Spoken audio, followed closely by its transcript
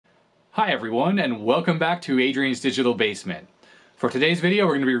Hi everyone, and welcome back to Adrian's Digital Basement. For today's video,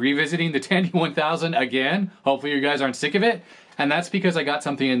 we're going to be revisiting the Tandy 1000 again. Hopefully you guys aren't sick of it. And that's because I got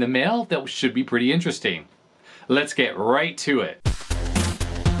something in the mail that should be pretty interesting. Let's get right to it.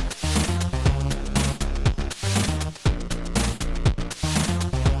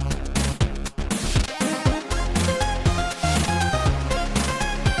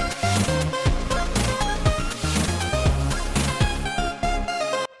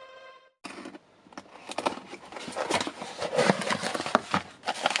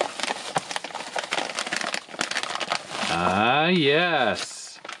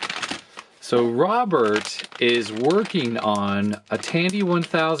 Yes. So Robert is working on a Tandy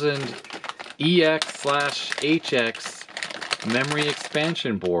 1000 EX/HX memory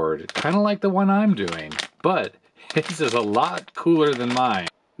expansion board, kind of like the one I'm doing, but his is a lot cooler than mine.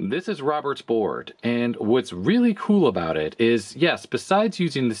 This is Robert's board, and what's really cool about it is, yes, besides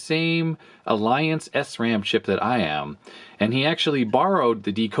using the same Alliance SRAM chip that I am, and he actually borrowed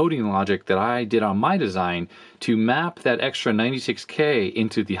the decoding logic that I did on my design to map that extra 96K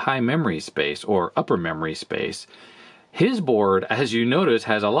into the high memory space, or upper memory space. His board, as you notice,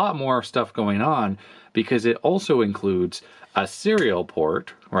 has a lot more stuff going on because it also includes a serial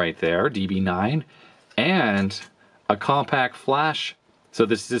port right there, DB9, and a compact flash. So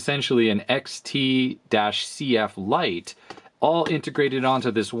this is essentially an XT-CF Lite, all integrated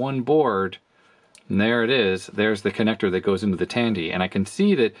onto this one board. And there it is. There's the connector that goes into the Tandy. And I can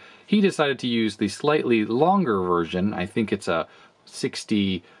see that he decided to use the slightly longer version. I think it's a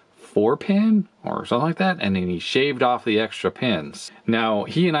 64 pin or something like that. And then he shaved off the extra pins. Now,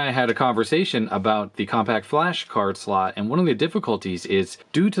 he and I had a conversation about the compact flash card slot. And one of the difficulties is,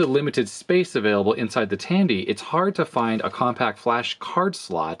 due to the limited space available inside the Tandy, it's hard to find a compact flash card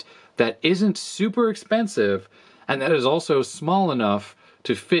slot that isn't super expensive and that is also small enough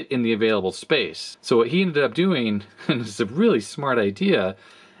to fit in the available space. So what he ended up doing, and it's a really smart idea,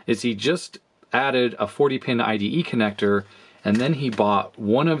 is he just added a 40-pin IDE connector, and then he bought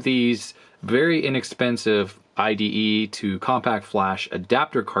one of these very inexpensive IDE to compact flash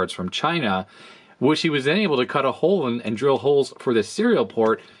adapter cards from China, which he was then able to cut a hole in and drill holes for the serial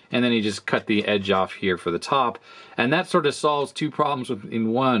port, and then he just cut the edge off here for the top. And that sort of solves two problems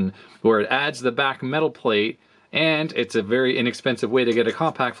in one, where it adds the back metal plate, and it's a very inexpensive way to get a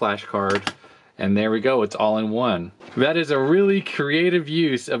compact flash card. And there we go, it's all in one. That is a really creative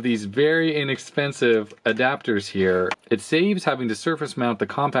use of these very inexpensive adapters here. It saves having to surface mount the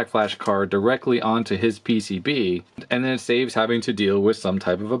compact flash card directly onto his PCB, and then it saves having to deal with some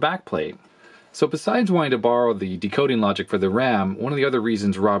type of a backplate. So besides wanting to borrow the decoding logic for the RAM, one of the other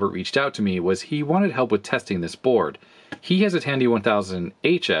reasons Robert reached out to me was he wanted help with testing this board. He has a Tandy 1000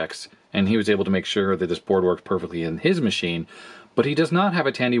 HX, and he was able to make sure that this board worked perfectly in his machine, but he does not have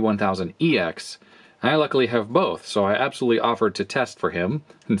a Tandy 1000 EX. I luckily have both, so I absolutely offered to test for him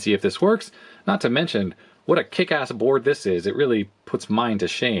and see if this works. Not to mention, what a kick-ass board this is. It really puts mine to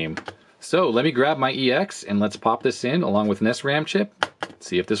shame. So let me grab my EX and let's pop this in along with an SRAM chip.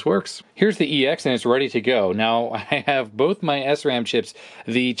 See if this works. Here's the EX and it's ready to go. Now I have both my SRAM chips,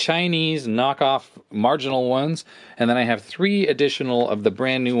 the Chinese knockoff marginal ones, and then I have 3 additional of the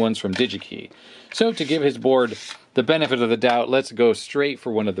brand new ones from DigiKey. So to give his board the benefit of the doubt, let's go straight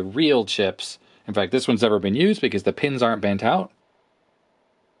for one of the real chips. In fact, this one's never been used because the pins aren't bent out.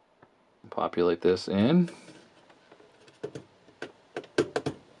 Populate this in.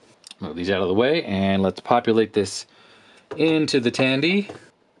 Move these out of the way, and let's populate this into the Tandy.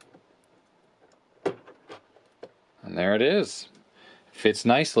 And there it is. Fits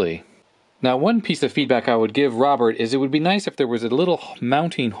nicely. Now, one piece of feedback I would give Robert is it would be nice if there was a little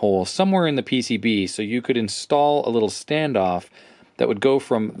mounting hole somewhere in the PCB so you could install a little standoff that would go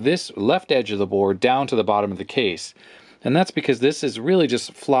from this left edge of the board down to the bottom of the case. And that's because this is really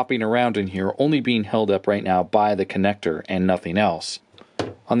just flopping around in here, only being held up right now by the connector and nothing else.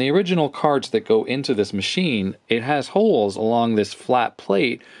 On the original cards that go into this machine, it has holes along this flat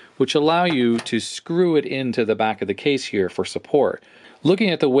plate which allow you to screw it into the back of the case here for support. Looking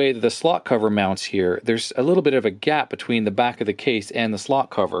at the way that the slot cover mounts here, there's a little bit of a gap between the back of the case and the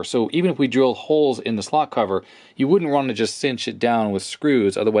slot cover. So even if we drill holes in the slot cover, you wouldn't want to just cinch it down with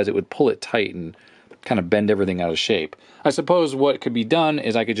screws, otherwise it would pull it tight and kind of bend everything out of shape. I suppose what could be done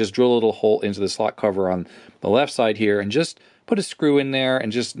is I could just drill a little hole into the slot cover on the left side here and just put a screw in there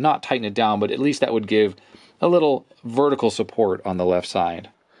and just not tighten it down, but at least that would give a little vertical support on the left side.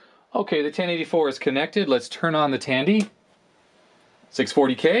 Okay, the 1084 is connected. Let's turn on the Tandy.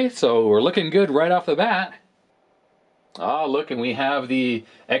 640K, so we're looking good right off the bat. Ah, look, and we have the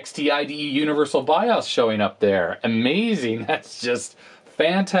XT-IDE Universal BIOS showing up there. Amazing, that's just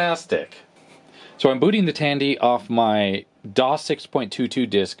Fantastic. So I'm booting the Tandy off my DOS 6.22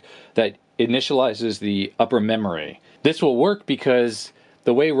 disk that initializes the upper memory. This will work because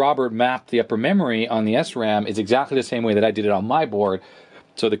the way Robert mapped the upper memory on the SRAM is exactly the same way that I did it on my board.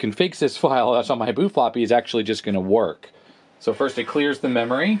 So the config.sys file that's on my boot floppy is actually just going to work. So first it clears the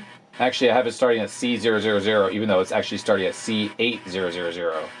memory. Actually, I have it starting at C000, even though it's actually starting at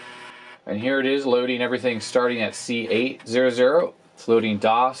C8000. And here it is loading everything starting at C800. It's loading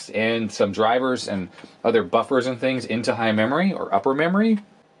DOS and some drivers and other buffers and things into high memory or upper memory.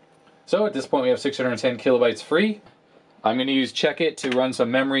 So at this point we have 610 kilobytes free. I'm going to use Checkit to run some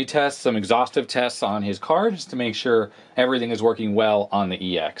memory tests, some exhaustive tests on his card just to make sure everything is working well on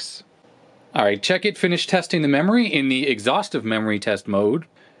the EX. Alright, Checkit finished testing the memory in the exhaustive memory test mode,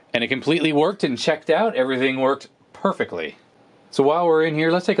 and it completely worked and checked out. Everything worked perfectly. So while we're in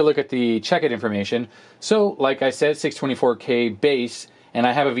here, let's take a look at the Checkit information. So, like I said, 624K base, and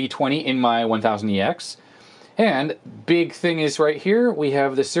I have a V20 in my 1000EX. And big thing is right here, we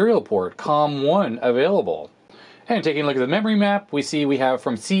have the serial port, COM1, available. And taking a look at the memory map, we see we have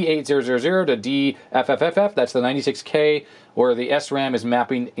from C8000 to DFFFF, that's the 96K, where the SRAM is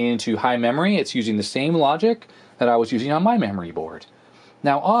mapping into high memory. It's using the same logic that I was using on my memory board.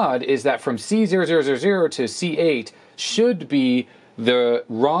 Now odd is that from C0000 to C8 should be the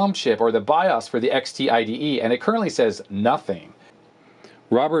ROM chip or the BIOS for the XT-IDE, and it currently says nothing.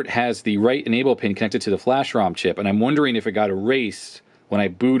 Robert has the right enable pin connected to the flash ROM chip, and I'm wondering if it got erased when I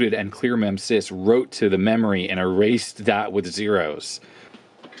booted and clearmemsys wrote to the memory and erased that with zeros.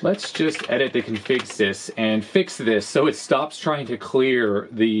 Let's just edit the config.sys and fix this so it stops trying to clear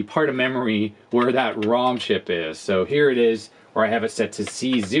the part of memory where that ROM chip is. So here it is, where I have it set to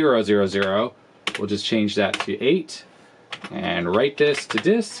C000. We'll just change that to 8 and write this to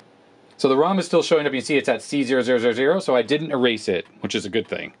disk. So the ROM is still showing up. You can see it's at C000, so I didn't erase it, which is a good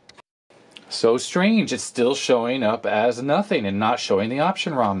thing. So strange, it's still showing up as nothing and not showing the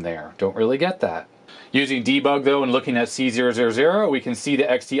option ROM there. Don't really get that. Using debug though and looking at C000, we can see the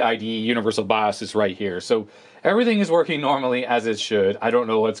XT-IDE Universal BIOS is right here. So everything is working normally as it should. I don't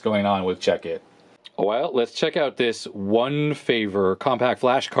know what's going on with Checkit. Well, let's check out this OneFavor compact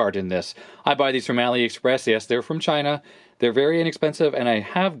flash card in this. I buy these from AliExpress. Yes, they're from China. They're very inexpensive, and I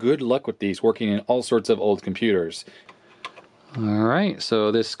have good luck with these working in all sorts of old computers. Alright,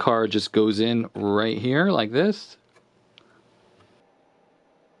 so this card just goes in right here like this.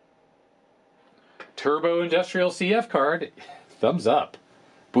 Turbo Industrial CF card. Thumbs up.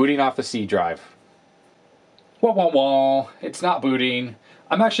 Booting off the C drive. Wah wah wah. It's not booting.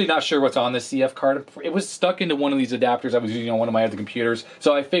 I'm actually not sure what's on this CF card. It was stuck into one of these adapters I was using on one of my other computers,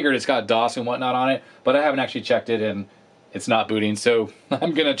 so I figured it's got DOS and whatnot on it, but I haven't actually checked it and it's not booting, so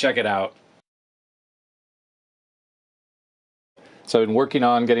I'm gonna check it out. So I've been working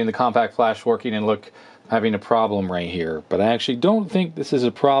on getting the compact flash working, and look, having a problem right here. But I actually don't think this is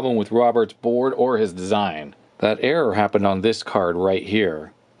a problem with Robert's board or his design. That error happened on this card right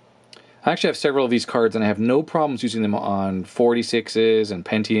here. I actually have several of these cards and I have no problems using them on 46s and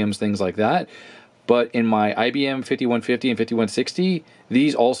Pentiums, things like that. But in my IBM 5150 and 5160,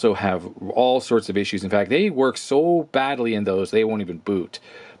 these also have all sorts of issues. In fact, they work so badly in those, they won't even boot.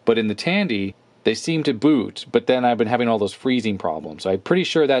 But in the Tandy, they seem to boot, but then I've been having all those freezing problems. I'm pretty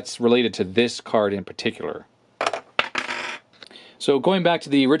sure that's related to this card in particular. So going back to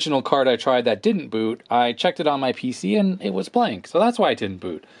the original card I tried that didn't boot, I checked it on my PC and it was blank. So that's why it didn't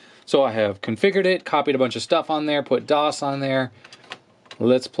boot. So I have configured it, copied a bunch of stuff on there, put DOS on there.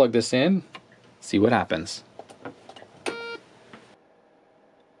 Let's plug this in, see what happens.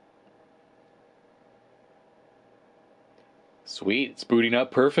 Sweet, it's booting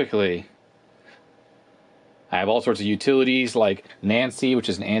up perfectly. I have all sorts of utilities like Nancy, which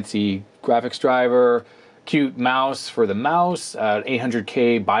is an ANSI graphics driver, cute mouse for the mouse,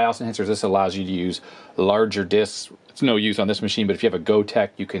 800K BIOS enhancers. This allows you to use larger disks. It's no use on this machine, but if you have a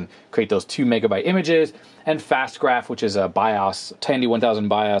GoTech, you can create those 2 megabyte images. And FastGraph, which is a BIOS, Tandy 1000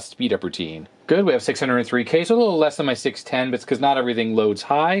 BIOS speed up routine. Good, we have 603K, so a little less than my 610, but it's because not everything loads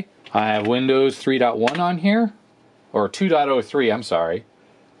high. I have Windows 3.1 on here, or 2.03, I'm sorry.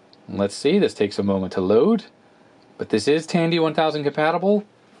 Let's see, this takes a moment to load. But this is Tandy 1000 compatible.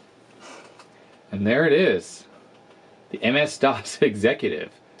 And there it is. The MS-DOS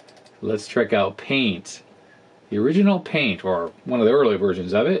Executive. Let's check out Paint. The original Paint, or one of the early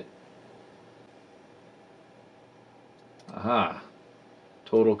versions of it. Aha.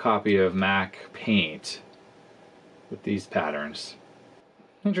 Total copy of Mac Paint with these patterns.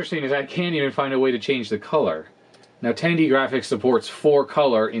 Interesting is I can't even find a way to change the color. Now Tandy Graphics supports 4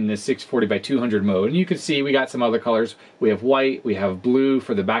 color in this 640 by 200 mode, and you can see we got some other colors. We have white, we have blue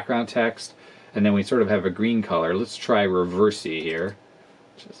for the background text, and then we sort of have a green color. Let's try Reversey here,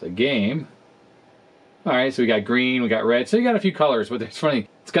 which is a game. Alright, so we got green, we got red, so you got a few colors, but it's funny,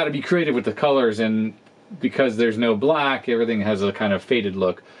 it's got to be creative with the colors, and because there's no black, everything has a kind of faded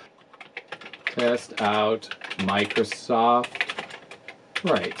look. Test out Microsoft,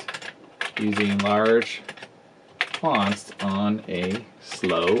 right, using large fonts on a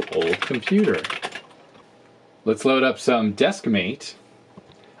slow old computer. Let's load up some Deskmate.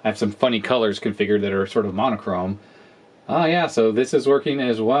 I have some funny colors configured that are sort of monochrome. Oh yeah, so this is working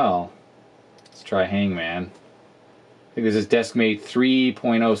as well. Let's try Hangman. I think this is Deskmate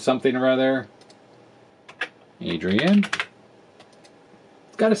 3.0 something or other. Adrian.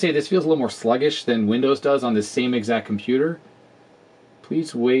 Gotta say, this feels a little more sluggish than Windows does on this same exact computer.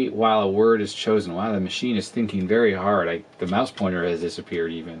 Please wait while a word is chosen. Wow, the machine is thinking very hard. The mouse pointer has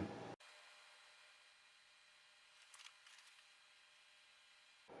disappeared even.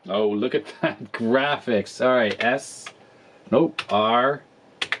 Oh, look at that graphics. All right, S. Nope. R.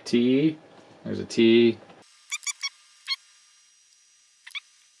 T. There's a T.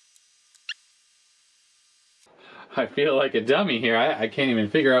 I feel like a dummy here. I can't even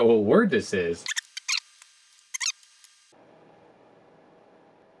figure out what word this is.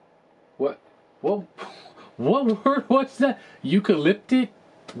 What word? What's that? Eucalyptic?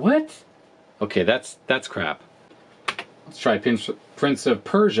 What? Okay, that's crap. Let's try Prince of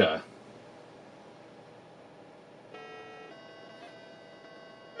Persia.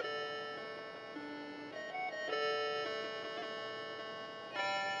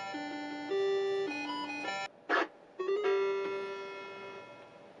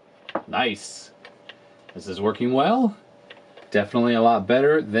 Nice. This is working well. Definitely a lot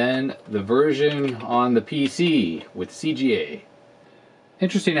better than the version on the PC with CGA.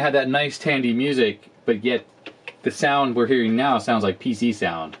 Interesting to have that nice Tandy music, but yet the sound we're hearing now sounds like PC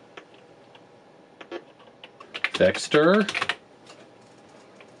sound. Dexter.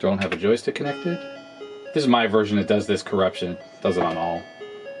 Don't have a joystick connected. This is my version that does this corruption. It does it on all.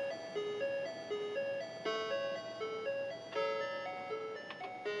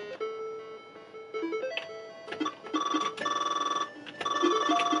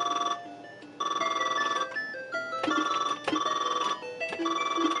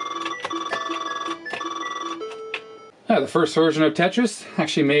 The first version of Tetris,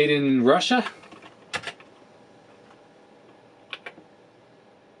 actually made in Russia.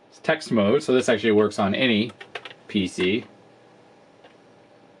 It's text mode, so this actually works on any PC.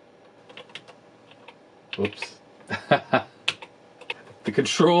 Oops. The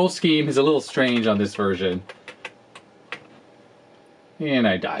control scheme is a little strange on this version. And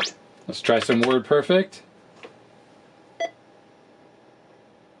I died. Let's try some WordPerfect.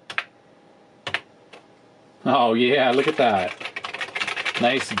 Oh yeah, look at that.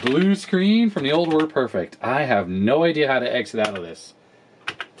 Nice blue screen from the old WordPerfect. I have no idea how to exit out of this.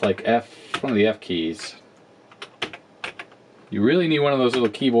 It's like one of the F keys. You really need one of those little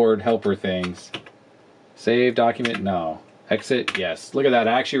keyboard helper things. Save document, no. Exit, yes. Look at that,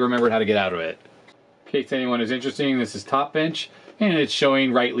 I actually remembered how to get out of it. In case anyone is interested, this is Top Bench, and it's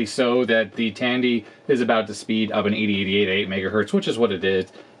showing rightly so that the Tandy is about the speed of an 8088 at 8 megahertz, which is what it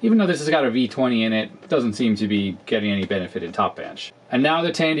is. Even though this has got a V20 in it, it doesn't seem to be getting any benefit in Top Bench. And now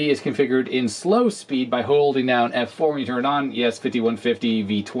the Tandy is configured in slow speed by holding down F4 when you turn it on. Yes,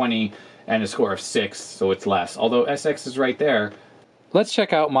 5150, V20, and a score of 6, so it's less. Although SX is right there. Let's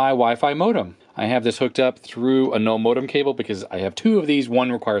check out my Wi-Fi modem. I have this hooked up through a no modem cable because I have 2 of these.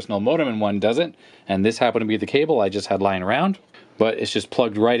 One requires no modem and one doesn't. And this happened to be the cable I just had lying around. But it's just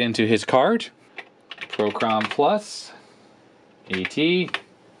plugged right into his card. Procron Plus. AT.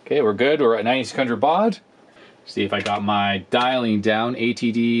 Okay, we're good. We're at 9600 baud. See if I got my dialing down.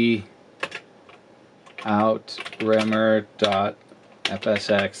 ATD out remer.fsx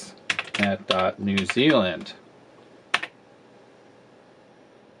net.New Zealand.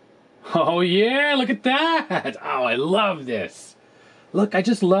 Oh yeah, look at that! Oh, I love this. Look, I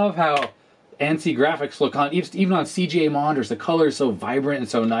just love how ANSI graphics look on, even on CGA monitors. The color is so vibrant and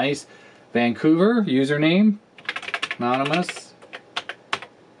so nice. Vancouver, username, anonymous.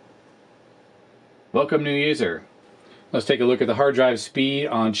 Welcome new user. Let's take a look at the hard drive speed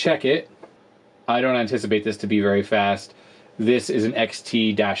on Check It. I don't anticipate this to be very fast. This is an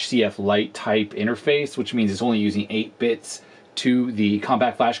XT-CF Lite type interface, which means it's only using 8 bits to the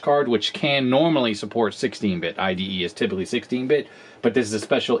compact flash card, which can normally support 16-bit. IDE is typically 16-bit, but this is a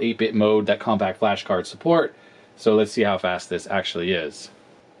special 8-bit mode that compact flash cards support. So let's see how fast this actually is.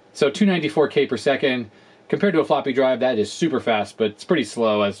 So 294K per second, Compared to a floppy drive, that is super fast, but it's pretty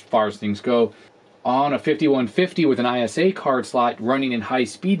slow as far as things go. On a 5150 with an ISA card slot running in high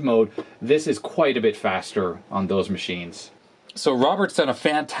speed mode, this is quite a bit faster on those machines. So Robert's done a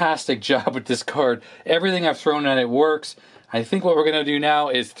fantastic job with this card. Everything I've thrown at it works. I think what we're gonna do now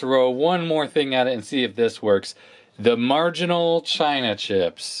is throw one more thing at it and see if this works. The marginal China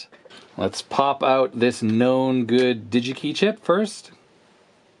chips. Let's pop out this known good DigiKey chip first.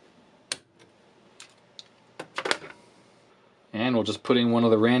 And we'll just put in one of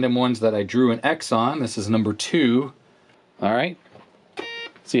the random ones that I drew an X on. This is number 2. All right,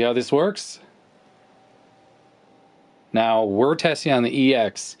 see how this works? Now we're testing on the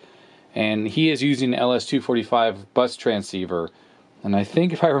EX, and he is using LS245 bus transceiver. And I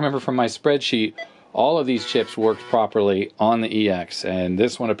think if I remember from my spreadsheet, all of these chips worked properly on the EX, and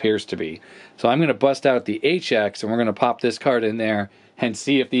this one appears to be. So I'm gonna bust out the HX, and we're gonna pop this card in there and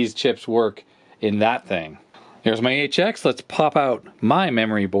see if these chips work in that thing. Here's my HX. Let's pop out my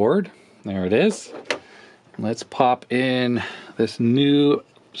memory board. There it is. Let's pop in this new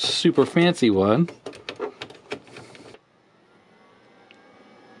super fancy one.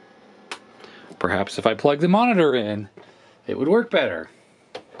 Perhaps if I plug the monitor in, it would work better.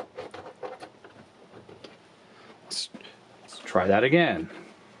 Let's try that again.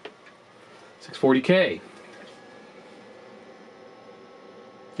 640K.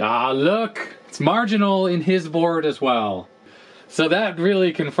 Ah, look! It's marginal in his board as well. So that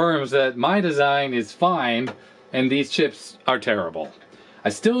really confirms that my design is fine and these chips are terrible. I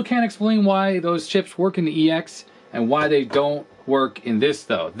still can't explain why those chips work in the EX and why they don't work in this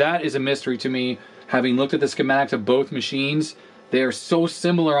though. That is a mystery to me. Having looked at the schematics of both machines, they are so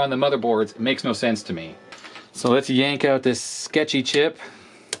similar on the motherboards, it makes no sense to me. So let's yank out this sketchy chip.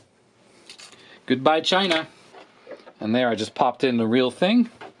 Goodbye China. And there I just popped in the real thing.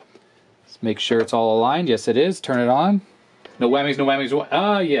 Make sure it's all aligned. Yes, it is. Turn it on. No whammies, no whammies.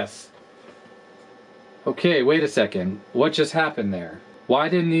 Ah, yes. Okay, wait a second. What just happened there? Why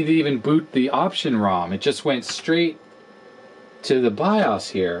didn't it even boot the option ROM? It just went straight to the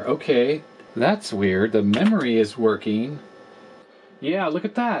BIOS here. Okay, that's weird. The memory is working. Yeah, look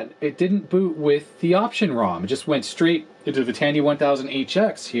at that. It didn't boot with the option ROM. It just went straight into the Tandy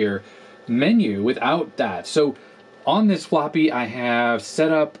 1000HX here menu without that. So on this floppy, I have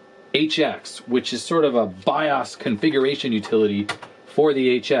set up HX, which is sort of a BIOS configuration utility for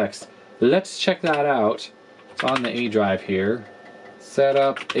the HX. Let's check that out. It's on the A drive here. Set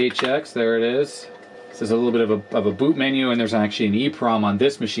up HX, there it is. This is a little bit of a boot menu, and there's actually an EEPROM on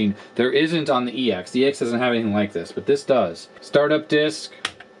this machine. There isn't on the EX. The EX doesn't have anything like this, but this does. Startup disk.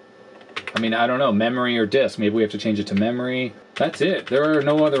 I mean, I don't know, memory or disk. Maybe we have to change it to memory. That's it. There are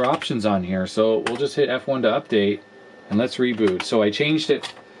no other options on here, so we'll just hit F1 to update, and let's reboot. So I changed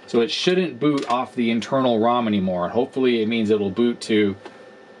it so it shouldn't boot off the internal ROM anymore. Hopefully it means it'll boot to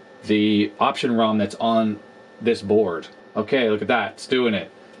the option ROM that's on this board. Okay, look at that, it's doing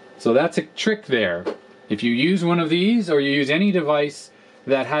it. So that's a trick there. If you use one of these, or you use any device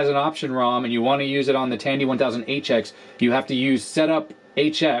that has an option ROM and you want to use it on the Tandy 1000HX, you have to use setup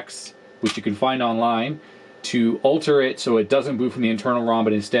HX, which you can find online, to alter it so it doesn't boot from the internal ROM,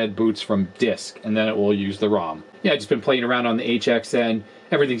 but instead boots from disk, and then it will use the ROM. Yeah, I've just been playing around on the HX, and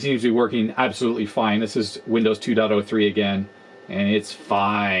everything seems to be working absolutely fine. This is Windows 2.03 again, and it's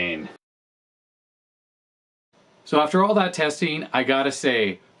fine. So after all that testing, I gotta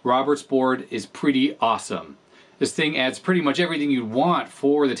say, Robert's board is pretty awesome. This thing adds pretty much everything you'd want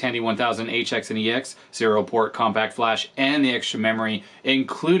for the Tandy 1000 HX and EX, 0-port, compact flash, and the extra memory,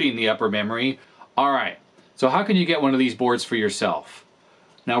 including the upper memory. Alright, so how can you get one of these boards for yourself?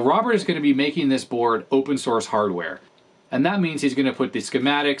 Now Robert is going to be making this board open source hardware. And that means he's going to put the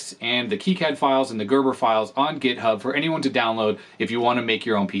schematics and the KiCad files and the Gerber files on GitHub for anyone to download if you want to make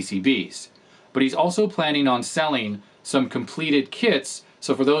your own PCBs. But he's also planning on selling some completed kits,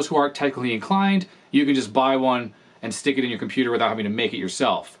 so for those who aren't technically inclined, you can just buy one and stick it in your computer without having to make it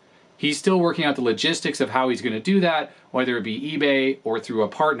yourself. He's still working out the logistics of how he's going to do that, whether it be eBay or through a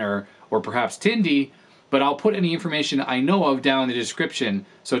partner or perhaps Tandy, but I'll put any information I know of down in the description,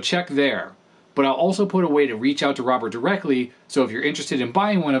 so check there. But I'll also put a way to reach out to Robert directly, so if you're interested in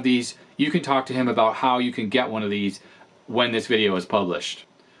buying one of these, you can talk to him about how you can get one of these when this video is published.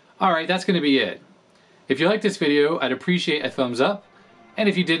 Alright, that's going to be it. If you liked this video, I'd appreciate a thumbs up, and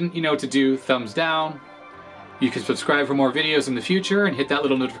if you didn't, you know what to do, thumbs down. You can subscribe for more videos in the future and hit that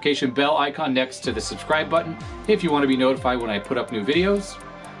little notification bell icon next to the subscribe button if you want to be notified when I put up new videos.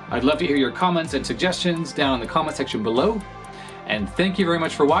 I'd love to hear your comments and suggestions down in the comment section below. And thank you very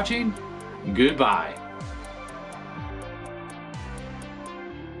much for watching. Goodbye.